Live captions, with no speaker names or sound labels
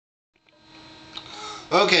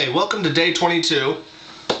Okay, welcome to day 22.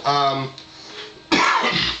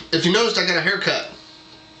 If you noticed, I got a haircut.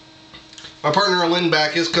 My partner Lynn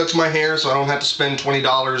Backus cuts my hair so I don't have to spend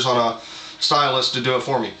 $20 on a stylist to do it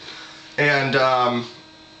for me. And I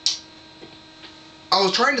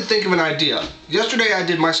was trying to think of an idea. Yesterday I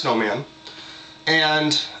did my snowman,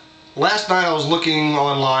 and last night I was looking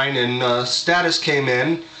online and a status came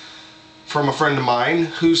in from a friend of mine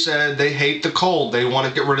who said they hate the cold. They want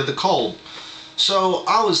to get rid of the cold. So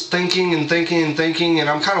I was thinking and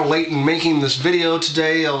I'm kind of late in making this video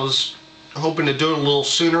today. I was hoping to do it a little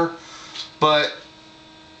sooner, but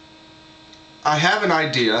I have an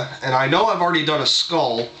idea, and I know I've already done a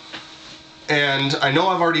skull, and I know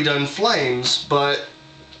I've already done flames, but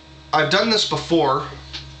I've done this before,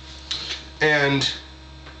 and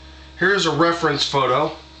here's a reference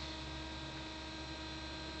photo.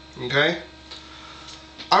 Okay?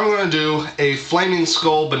 I'm going to do a flaming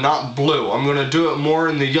skull, but not blue. I'm going to do it more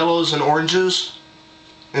in the yellows and oranges,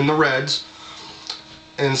 and the reds,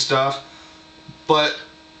 and stuff. But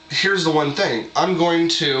here's the one thing. I'm going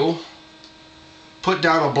to put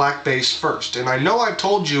down a black base first. And I know I've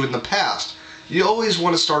told you in the past, you always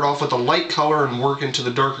want to start off with a light color and work into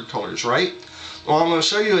the darker colors, right? Well, I'm going to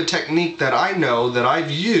show you a technique that I know that I've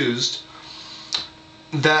used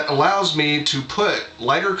that allows me to put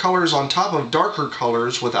lighter colors on top of darker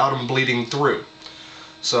colors without them bleeding through.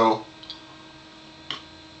 So,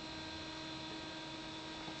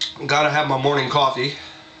 gotta have my morning coffee,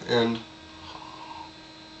 and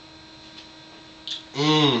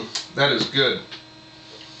that is good.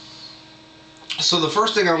 So the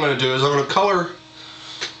first thing I'm going to do is I'm going to color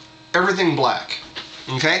everything black.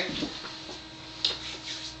 Okay?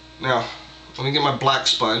 Now, let me get my black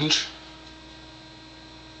sponge.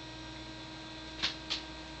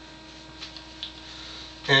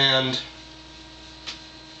 And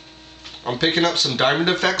I'm picking up some Diamond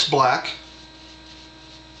Effects black.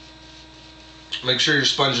 Make sure your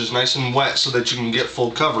sponge is nice and wet so that you can get full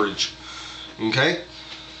coverage. Okay?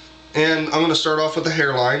 And I'm going to start off with the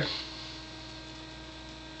hairline.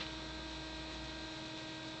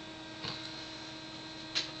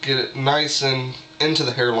 Get it nice and into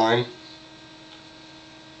the hairline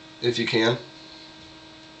if you can.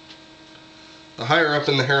 The higher up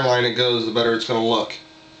in the hairline it goes, the better it's going to look.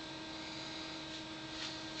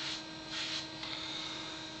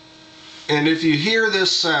 And if you hear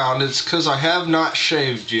this sound, it's because I have not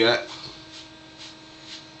shaved yet.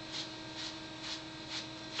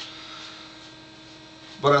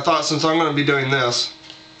 But I thought, since I'm going to be doing this,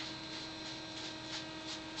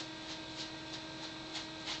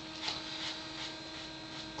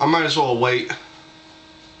 I might as well wait.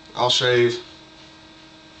 I'll shave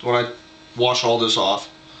when I wash all this off,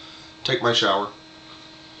 take my shower.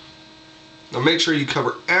 Now make sure you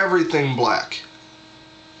cover everything black.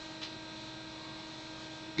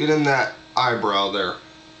 Get in that eyebrow there.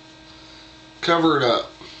 Cover it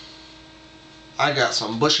up. I got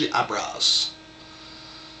some bushy eyebrows.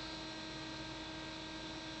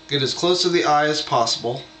 Get as close to the eye as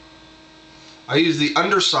possible. I use the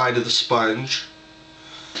underside of the sponge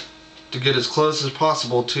to get as close as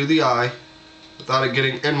possible to the eye without it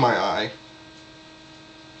getting in my eye.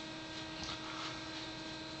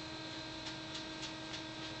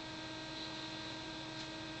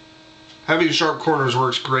 Having sharp corners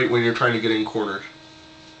works great when you're trying to get in corners.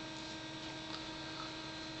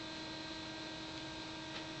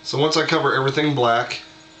 So once I cover everything black,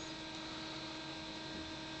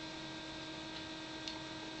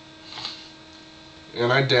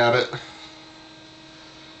 and I dab it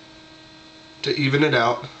to even it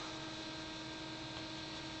out.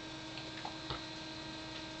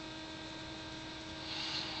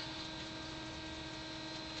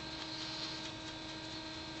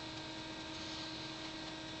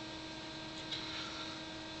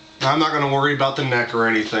 Now I'm not going to worry about the neck or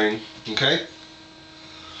anything, okay?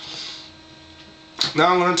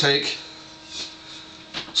 Now I'm going to take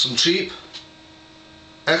some cheap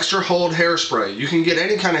extra hold hairspray. You can get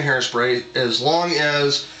any kind of hairspray as long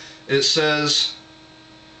as it says,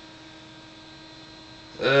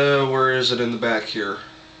 where is it in the back here?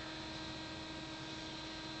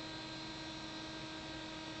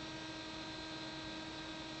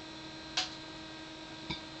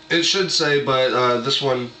 It should say, but this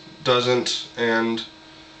one doesn't, and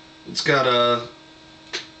it's got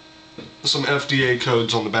some FDA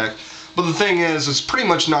codes on the back. But the thing is, it's pretty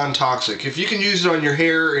much non-toxic. If you can use it on your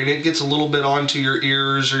hair and it gets a little bit onto your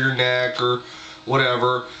ears or your neck or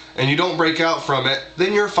whatever, and you don't break out from it,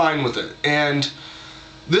 then you're fine with it. And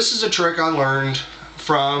this is a trick I learned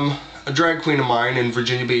from a drag queen of mine in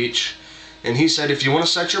Virginia Beach, and he said if you want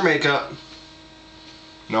to set your makeup,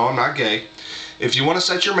 No, I'm not gay. If you want to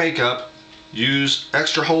set your makeup, use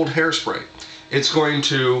extra hold hairspray. It's going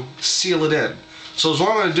to seal it in. So what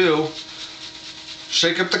I'm going to do,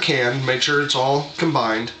 shake up the can, make sure it's all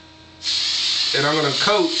combined, and I'm going to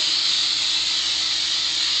coat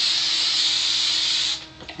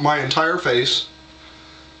my entire face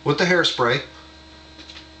with the hairspray.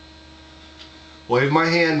 Wave my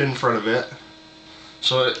hand in front of it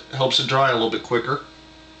so it helps it dry a little bit quicker.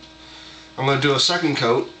 I'm going to do a second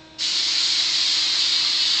coat.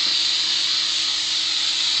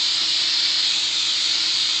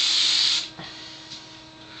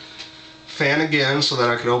 Fan again so that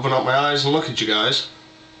I can open up my eyes and look at you guys.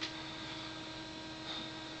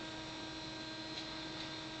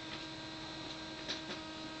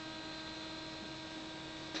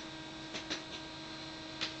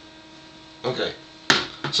 Okay,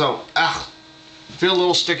 so, feel a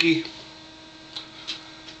little sticky,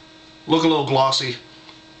 look a little glossy.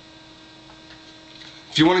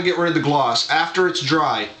 If you want to get rid of the gloss, after it's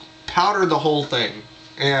dry, powder the whole thing.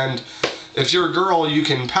 And if you're a girl, you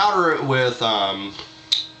can powder it with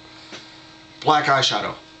black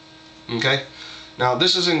eyeshadow. Okay? Now,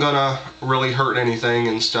 this isn't gonna really hurt anything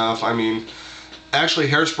and stuff. I mean, actually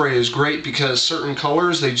hairspray is great because certain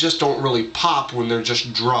colors, they just don't really pop when they're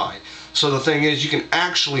just dry. So the thing is, you can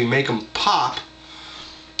actually make them pop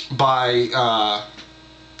by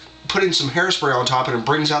putting some hairspray on top, and it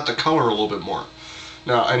brings out the color a little bit more.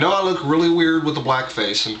 Now, I know I look really weird with the black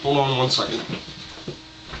face, and hold on one second.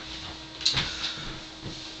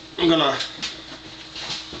 I'm gonna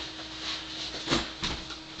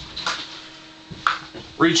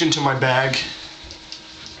reach into my bag.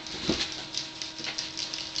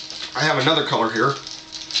 I have another color here.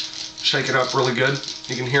 Shake it up really good.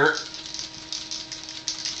 You can hear it.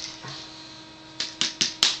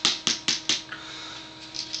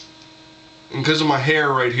 And because of my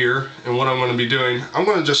hair right here and what I'm going to be doing, I'm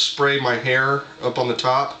going to just spray my hair up on the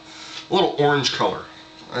top. A little orange color.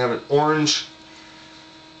 I have an orange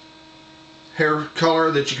hair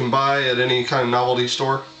color that you can buy at any kind of novelty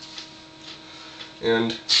store.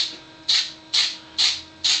 And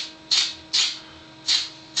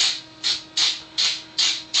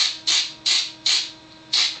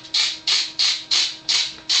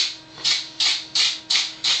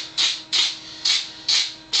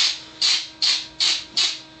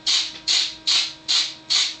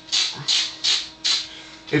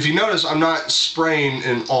if you notice, I'm not spraying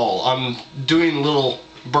in all. I'm doing little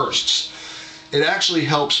bursts. It actually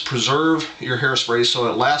helps preserve your hairspray so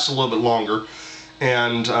it lasts a little bit longer,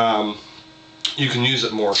 and you can use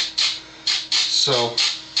it more. So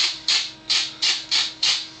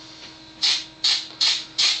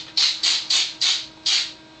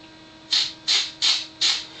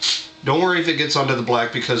don't worry if it gets onto the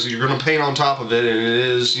black, because you're going to paint on top of it, and it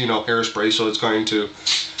is, you know, hairspray, so it's going to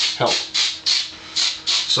help.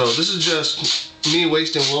 So this is just me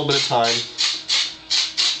wasting a little bit of time,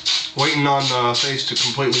 waiting on the face to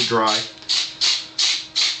completely dry.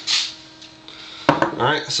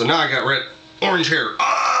 Alright, so now I got red, orange hair.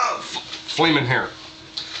 Flaming hair.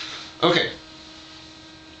 Okay.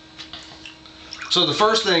 So the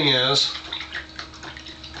first thing is,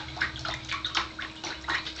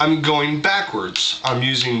 I'm going backwards. I'm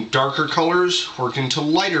using darker colors, working to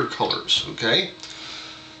lighter colors, okay?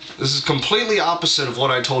 This is completely opposite of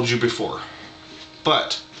what I told you before,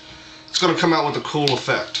 but it's going to come out with a cool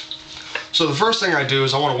effect. So the first thing I do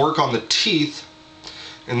is I want to work on the teeth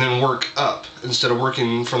and then work up. Instead of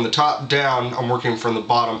working from the top down, I'm working from the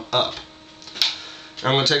bottom up.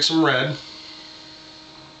 I'm going to take some red.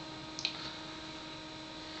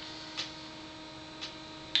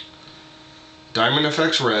 Diamond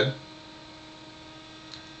FX red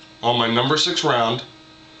on my number 6 round.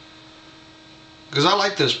 Because I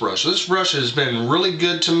like this brush. This brush has been really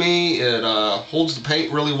good to me. It holds the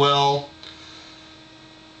paint really well.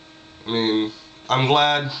 I mean, I'm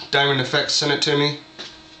glad Diamond FX sent it to me.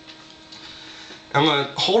 I'm going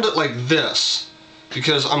to hold it like this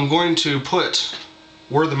because I'm going to put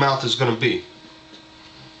where the mouth is going to be.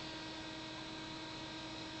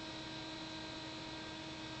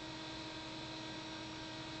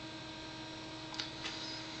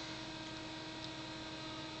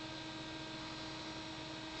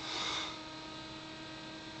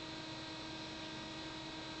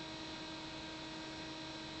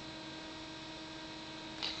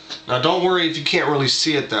 Now don't worry if you can't really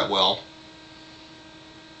see it that well.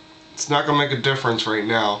 It's not going to make a difference right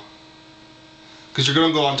now, because you're going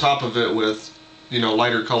to go on top of it with, you know,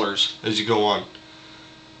 lighter colors as you go on.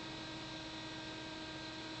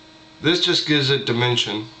 This just gives it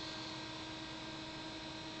dimension.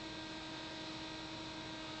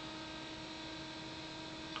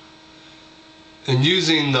 And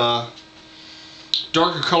using the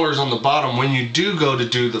darker colors on the bottom, when you do go to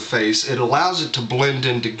do the face, it allows it to blend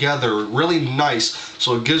in together really nice,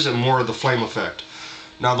 so it gives it more of the flame effect.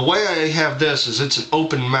 Now the way I have this is it's an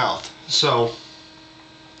open mouth, so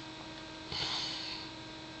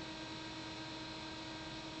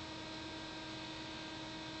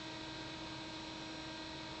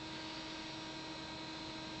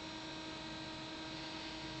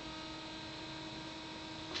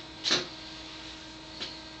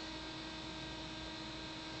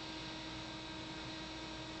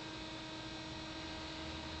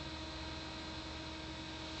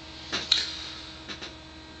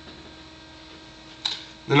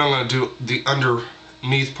then I'm going to do the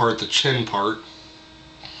underneath part, the chin part.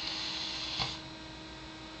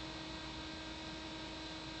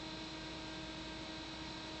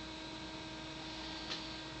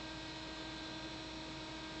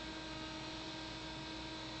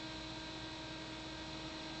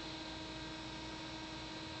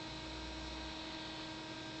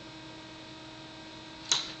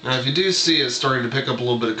 Now if you do see it starting to pick up a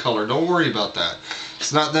little bit of color, don't worry about that.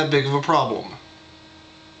 It's not that big of a problem.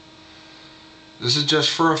 This is just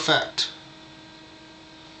for effect.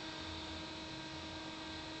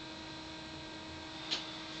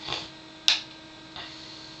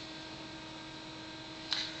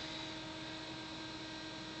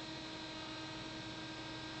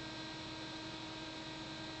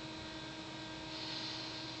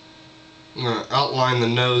 I'm going to outline the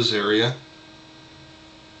nose area.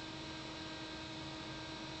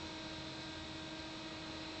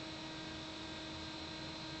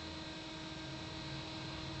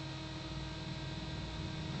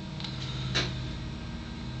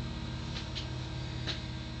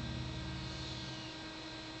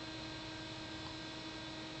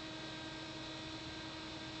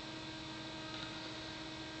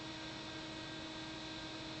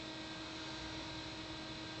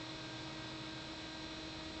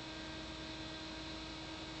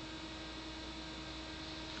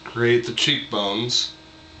 Create the cheekbones.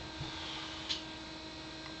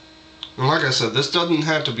 And like I said, this doesn't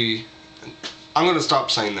have to be... I'm going to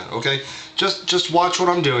stop saying that, okay? Just watch what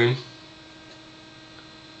I'm doing.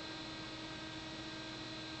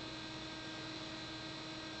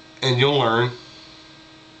 And you'll learn.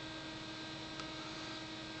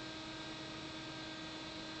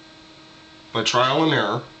 By trial and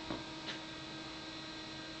error.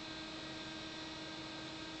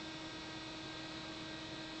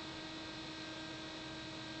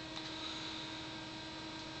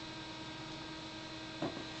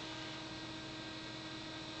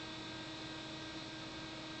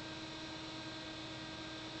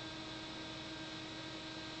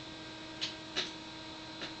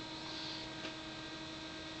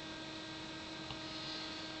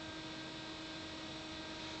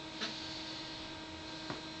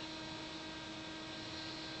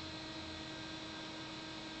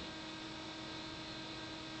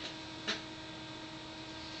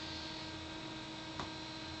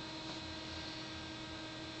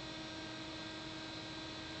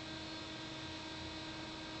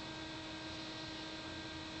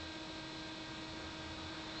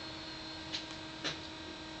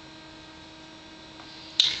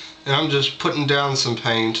 And I'm just putting down some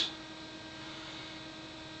paint.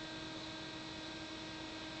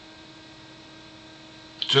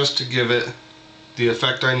 Just to give it the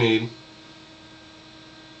effect I need.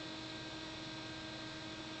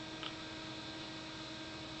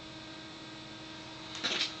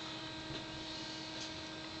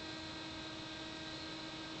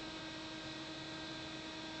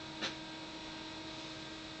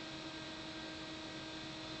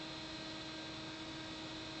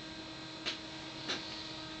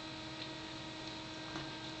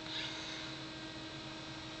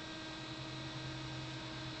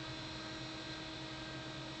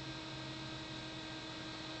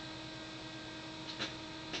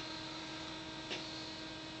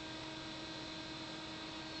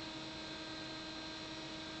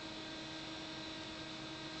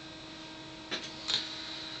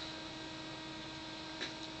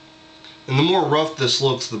 And the more rough this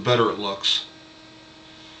looks, the better it looks.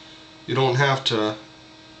 You don't have to...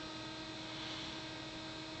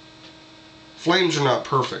 Flames are not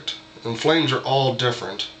perfect, and flames are all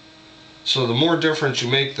different. So the more different you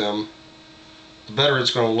make them, the better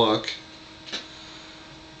it's going to look.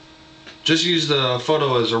 Just use the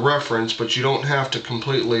photo as a reference, but you don't have to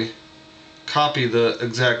completely copy the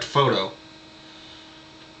exact photo.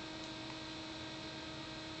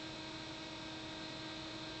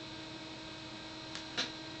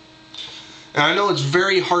 And I know it's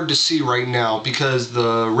very hard to see right now because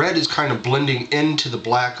the red is kind of blending into the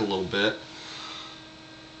black a little bit.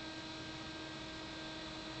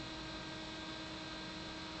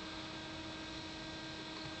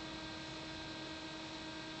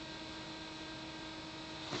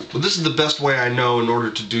 But this is the best way I know in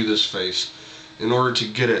order to do this face, in order to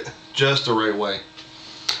get it just the right way.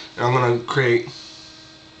 And I'm going to create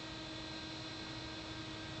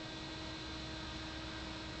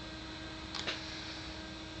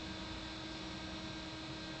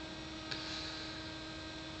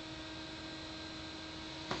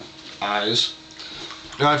eyes.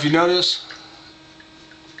 Now if you notice,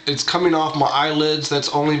 it's coming off my eyelids. That's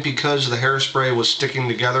only because the hairspray was sticking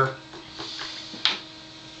together.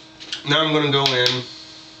 Now I'm going to go in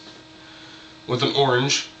with an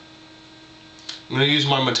orange. I'm going to use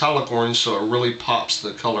my metallic orange so it really pops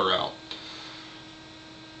the color out.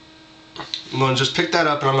 I'm going to just pick that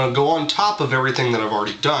up and I'm going to go on top of everything that I've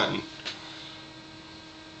already done.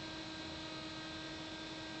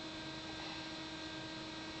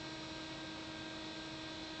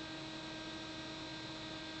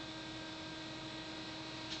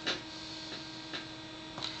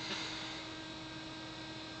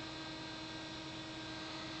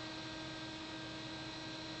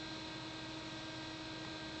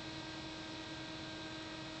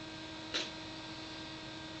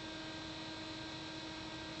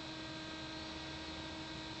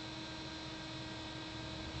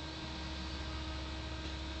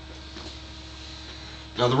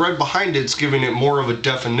 Now the red behind it's giving it more of a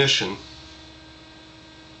definition.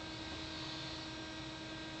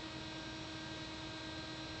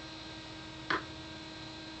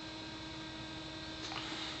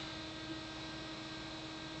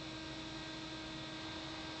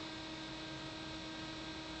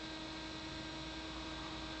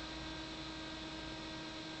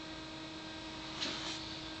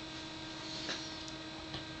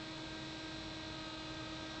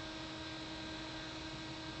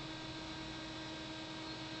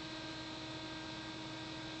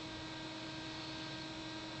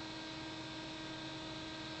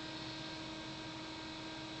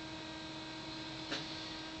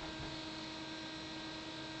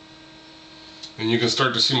 And you can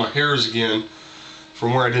start to see my hairs again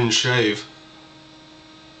from where I didn't shave.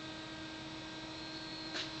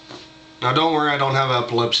 Now don't worry, I don't have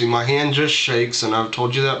epilepsy. My hand just shakes, and I've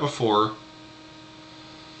told you that before.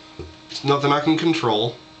 It's nothing I can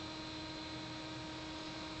control.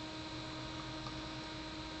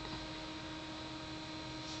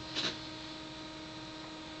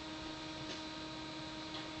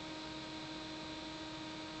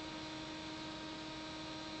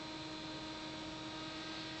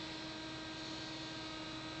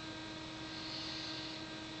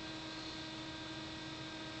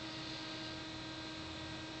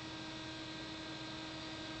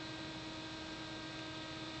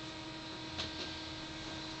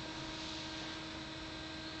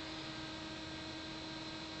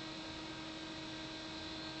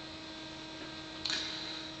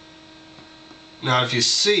 Now if you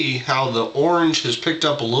see how the orange has picked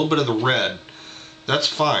up a little bit of the red, that's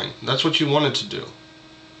fine. That's what you want it to do.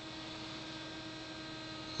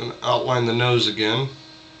 And outline the nose again.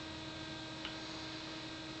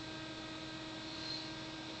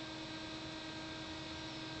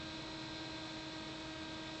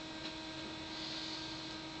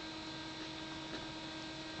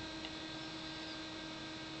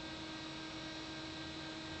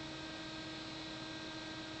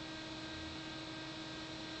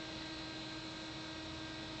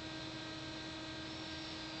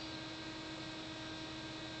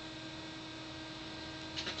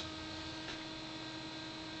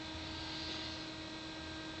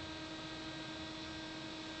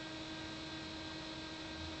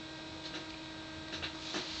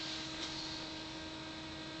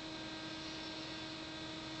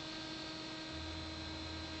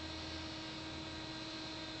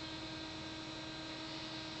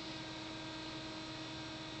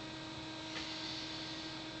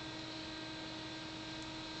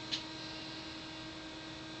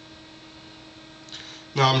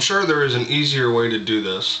 Now I'm sure there is an easier way to do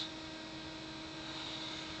this,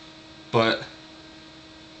 but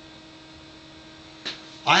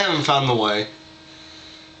I haven't found the way,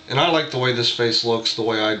 and I like the way this face looks the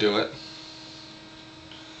way I do it.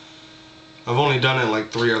 I've only done it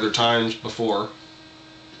like 3 other times before,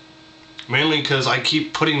 mainly because I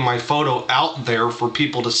keep putting my photo out there for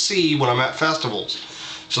people to see when I'm at festivals,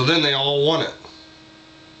 so then they all want it.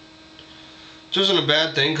 Which isn't a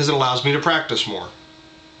bad thing because it allows me to practice more.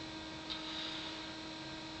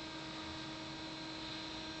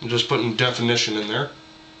 I'm just putting definition in there.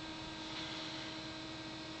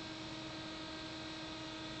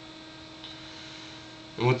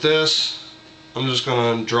 And with this, I'm just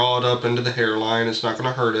going to draw it up into the hairline. It's not going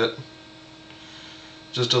to hurt it.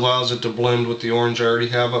 Just allows it to blend with the orange I already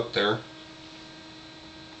have up there.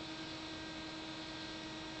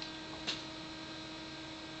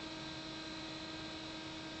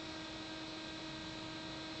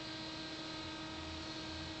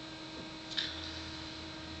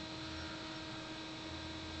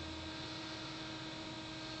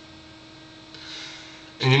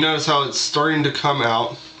 And you notice how it's starting to come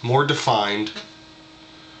out more defined,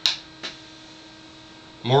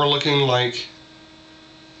 more looking like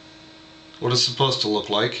what it's supposed to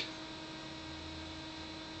look like.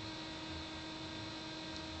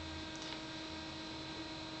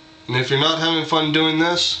 And if you're not having fun doing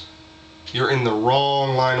this, you're in the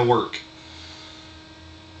wrong line of work.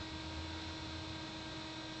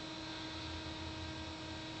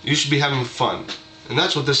 You should be having fun, and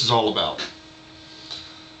that's what this is all about.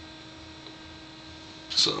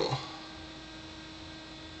 So,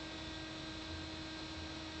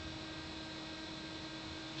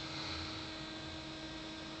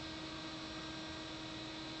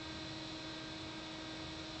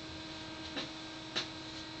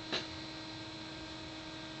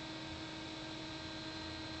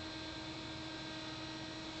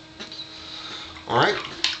 alright,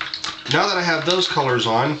 now that I have those colors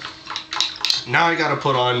on, now I gotta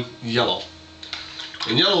put on yellow.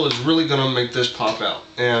 And yellow is really going to make this pop out.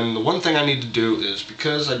 And the one thing I need to do is,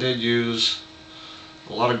 because I did use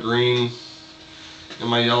a lot of green in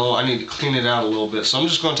my yellow, I need to clean it out a little bit. So I'm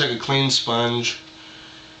just going to take a clean sponge.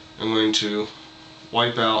 I'm going to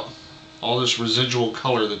wipe out all this residual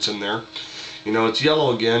color that's in there. You know, it's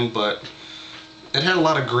yellow again, but it had a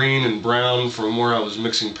lot of green and brown from where I was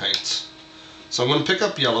mixing paints. So I'm going to pick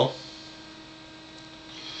up yellow.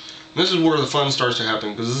 This is where the fun starts to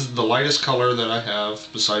happen, because this is the lightest color that I have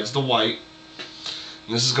besides the white.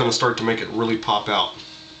 And this is going to start to make it really pop out.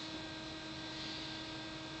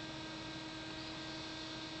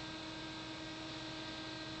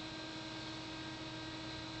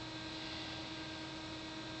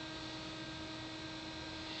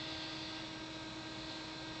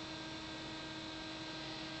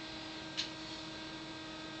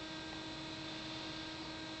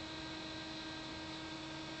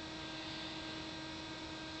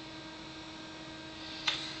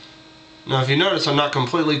 Now if you notice, I'm not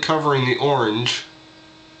completely covering the orange.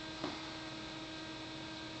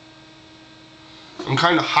 I'm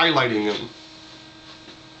kind of highlighting them.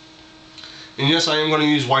 And yes, I am going to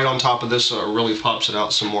use white on top of this so it really pops it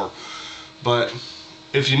out some more. But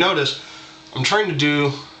if you notice, I'm trying to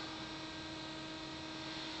do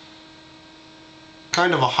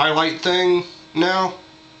kind of a highlight thing now.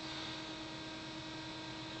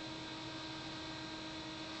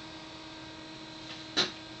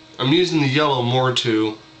 I'm using the yellow more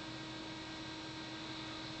to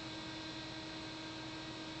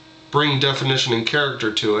bring definition and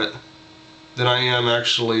character to it than I am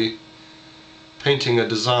actually painting a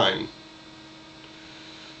design.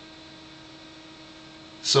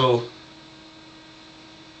 So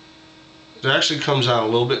it actually comes out a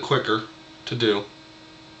little bit quicker to do,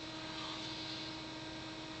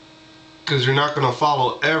 because you're not going to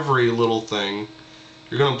follow every little thing.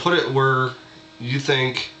 You're going to put it where you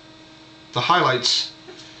think the highlights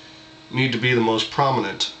need to be the most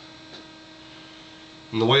prominent.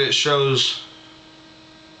 And the way it shows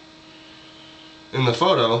in the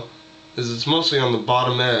photo is it's mostly on the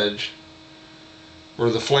bottom edge where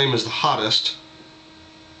the flame is the hottest.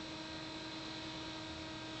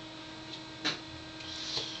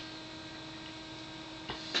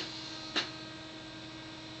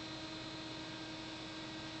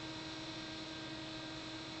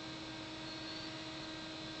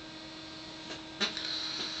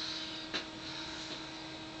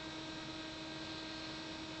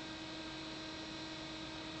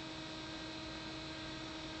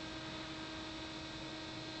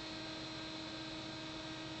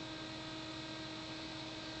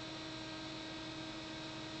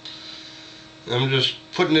 I'm just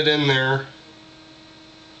putting it in there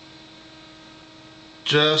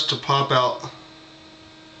just to pop out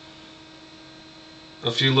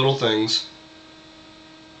a few little things.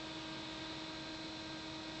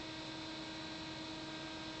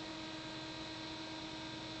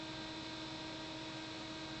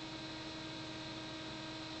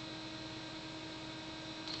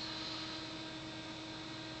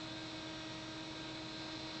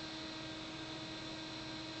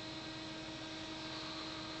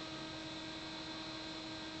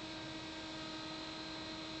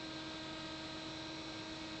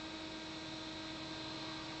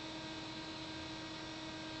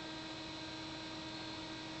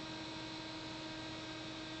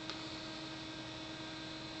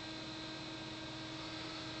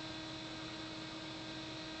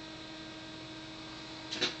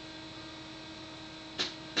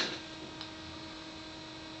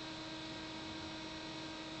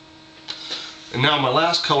 And now my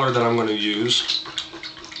last color that I'm going to use,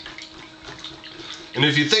 and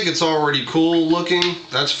if you think it's already cool looking,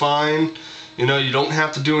 that's fine. You know, you don't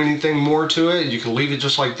have to do anything more to it. You can leave it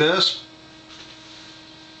just like this.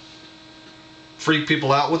 Freak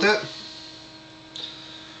people out with it.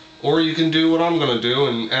 Or you can do what I'm going to do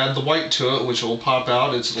and add the white to it, which will pop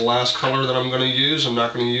out. It's the last color that I'm going to use. I'm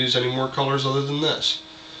not going to use any more colors other than this.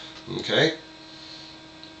 Okay?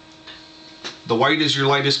 The white is your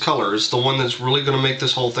lightest color. It's the one that's really going to make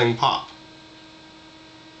this whole thing pop.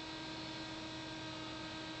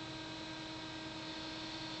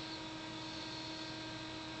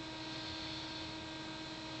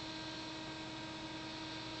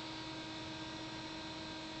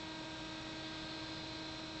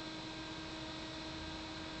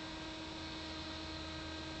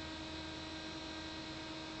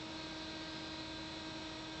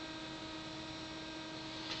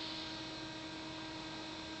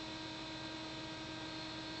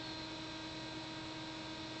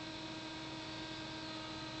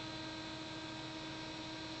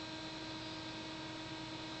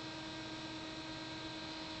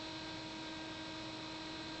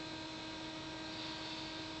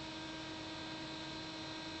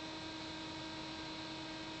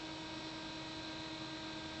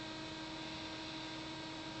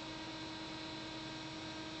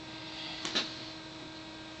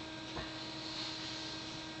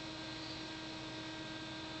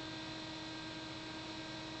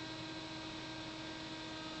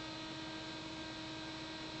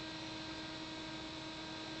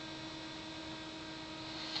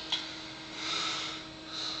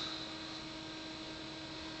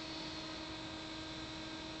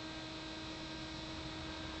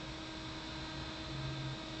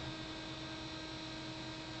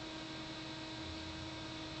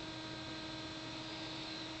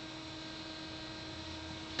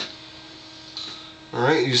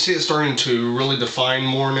 Alright, you see it starting to really define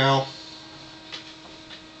more now.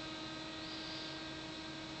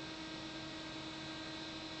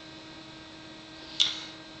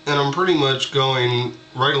 And I'm pretty much going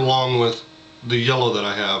right along with the yellow that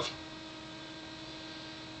I have.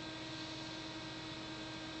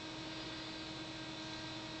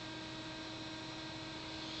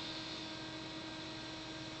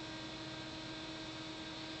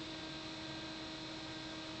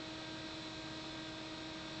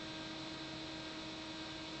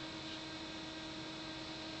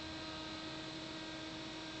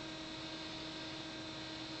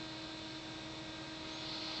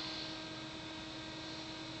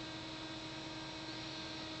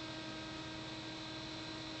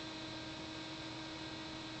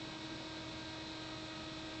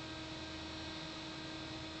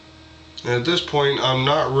 And at this point, I'm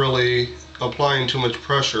not really applying too much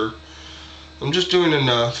pressure. I'm just doing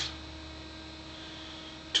enough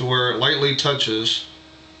to where it lightly touches,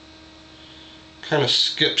 kind of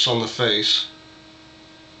skips on the face.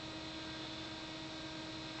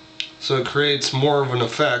 So it creates more of an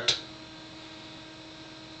effect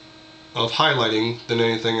of highlighting than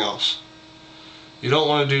anything else. You don't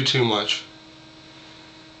want to do too much.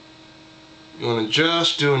 You want to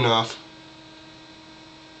just do enough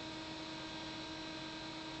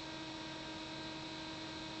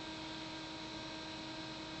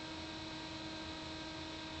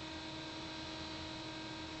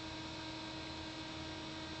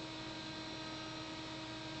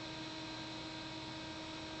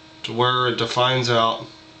to where it defines out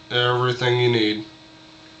everything you need.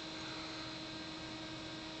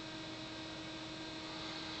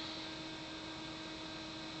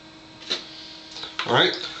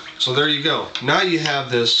 Alright, so there you go. Now you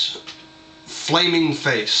have this flaming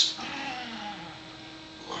face.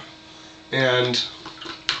 And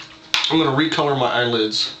I'm going to recolor my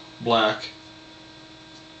eyelids black,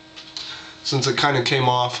 since it kind of came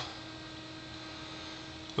off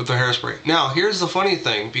with the hairspray. Now here's the funny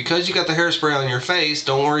thing, because you got the hairspray on your face,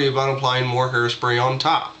 don't worry about applying more hairspray on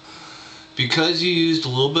top. Because you used a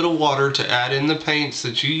little bit of water to add in the paints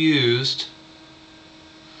that you used,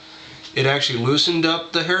 it actually loosened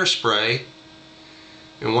up the hairspray,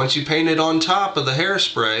 and once you paint it on top of the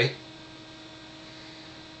hairspray,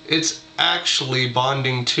 it's actually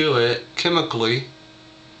bonding to it chemically,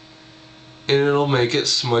 and it'll make it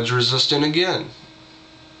smudge resistant again.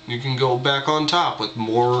 You can go back on top with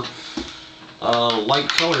more light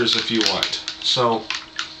colors if you want. So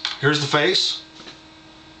here's the face.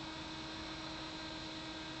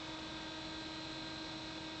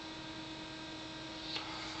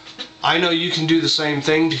 I know you can do the same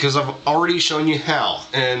thing because I've already shown you how,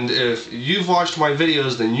 and if you've watched my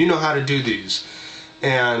videos, then you know how to do these.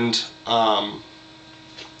 And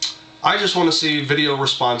I just want to see video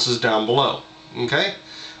responses down below. Okay?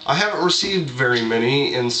 I haven't received very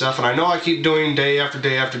many and stuff, and I know I keep doing day after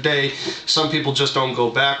day after day. Some people just don't go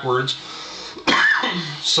backwards.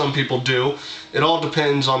 Some people do. It all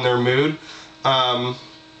depends on their mood.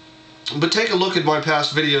 But take a look at my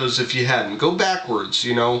past videos if you hadn't. Go backwards,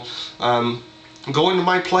 you know. Go into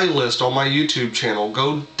my playlist on my YouTube channel.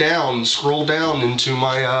 Go down, scroll down into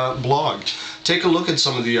my blog. Take a look at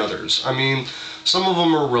some of the others. I mean, some of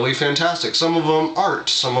them are really fantastic. Some of them aren't.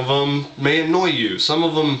 Some of them may annoy you. Some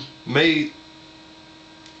of them may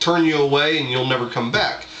turn you away and you'll never come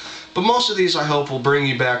back. But most of these, I hope, will bring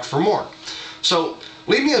you back for more. So,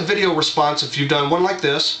 leave me a video response if you've done one like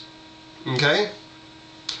this. Okay?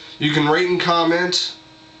 You can rate and comment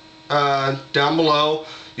down below.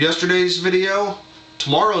 Yesterday's video,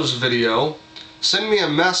 tomorrow's video. Send me a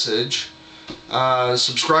message.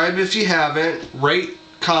 Subscribe if you haven't. Rate,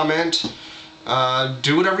 comment.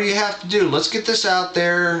 Do whatever you have to do. Let's get this out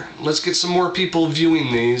there. Let's get some more people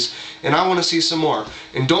viewing these. And I want to see some more.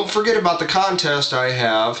 And don't forget about the contest I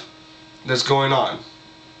have that's going on.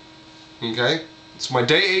 Okay? It's my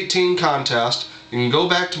day 18 contest. You can go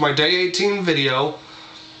back to my day 18 video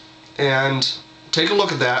and take a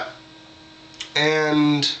look at that.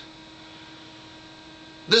 And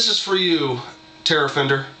this is for you,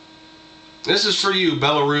 Terrafender. This is for you,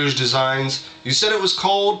 Bella Rouge Designs. You said it was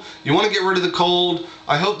cold. You want to get rid of the cold.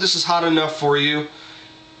 I hope this is hot enough for you.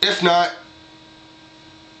 If not,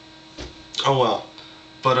 oh well.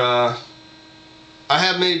 But I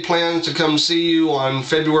have made plans to come see you on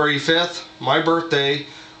February 5th, my birthday,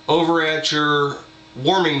 over at your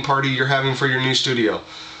warming party you're having for your new studio.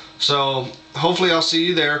 So hopefully I'll see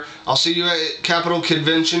you there. I'll see you at Capital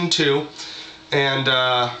Convention too. And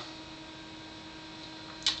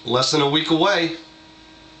less than a week away.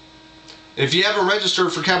 If you haven't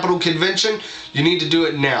registered for Capital Convention, you need to do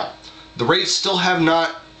it now. The rates still have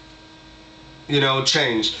not,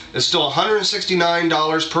 changed. It's still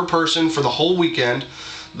 $169 per person for the whole weekend.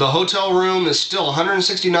 The hotel room is still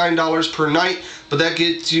 $169 per night, but that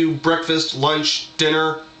gets you breakfast, lunch,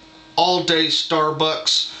 dinner, all day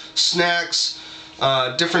Starbucks, snacks,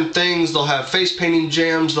 different things. They'll have face painting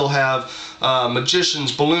jams, they'll have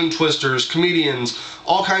magicians, balloon twisters, comedians,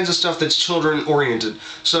 all kinds of stuff that's children oriented.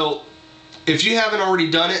 So if you haven't already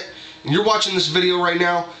done it and you're watching this video right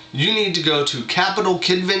now, you need to go to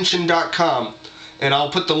capitalconvention.com, and I'll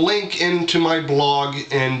put the link into my blog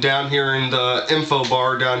and down here in the info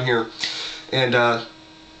bar down here, and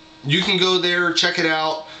you can go there, check it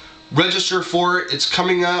out, register for it. It's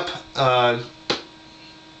coming up.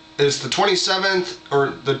 It's the 27th or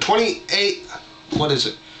the 28th. What is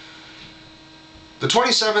it? The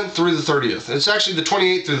 27th through the 30th. It's actually the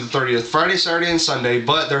 28th through the 30th, Friday, Saturday, and Sunday,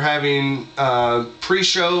 but they're having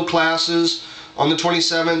pre-show classes on the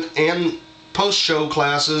 27th and post-show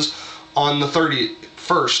classes on the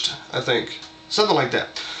 31st, I think. Something like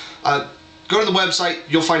that. Go to the website,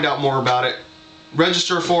 you'll find out more about it.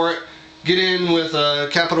 Register for it. Get in with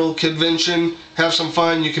Capital Convention, have some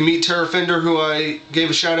fun. You can meet Terrafender, who I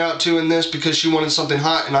gave a shout out to in this because she wanted something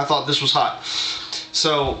hot and I thought this was hot.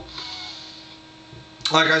 So,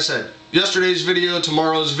 like I said, yesterday's video,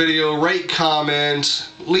 tomorrow's video, rate, comment,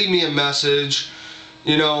 leave me a message,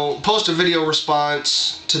 post a video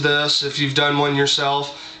response to this if you've done one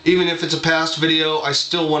yourself. Even if it's a past video, I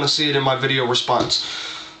still want to see it in my video response.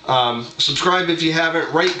 Subscribe if you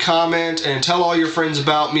haven't, rate, comment, and tell all your friends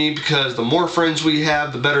about me, because the more friends we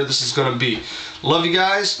have, the better this is going to be. Love you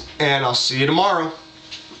guys, and I'll see you tomorrow.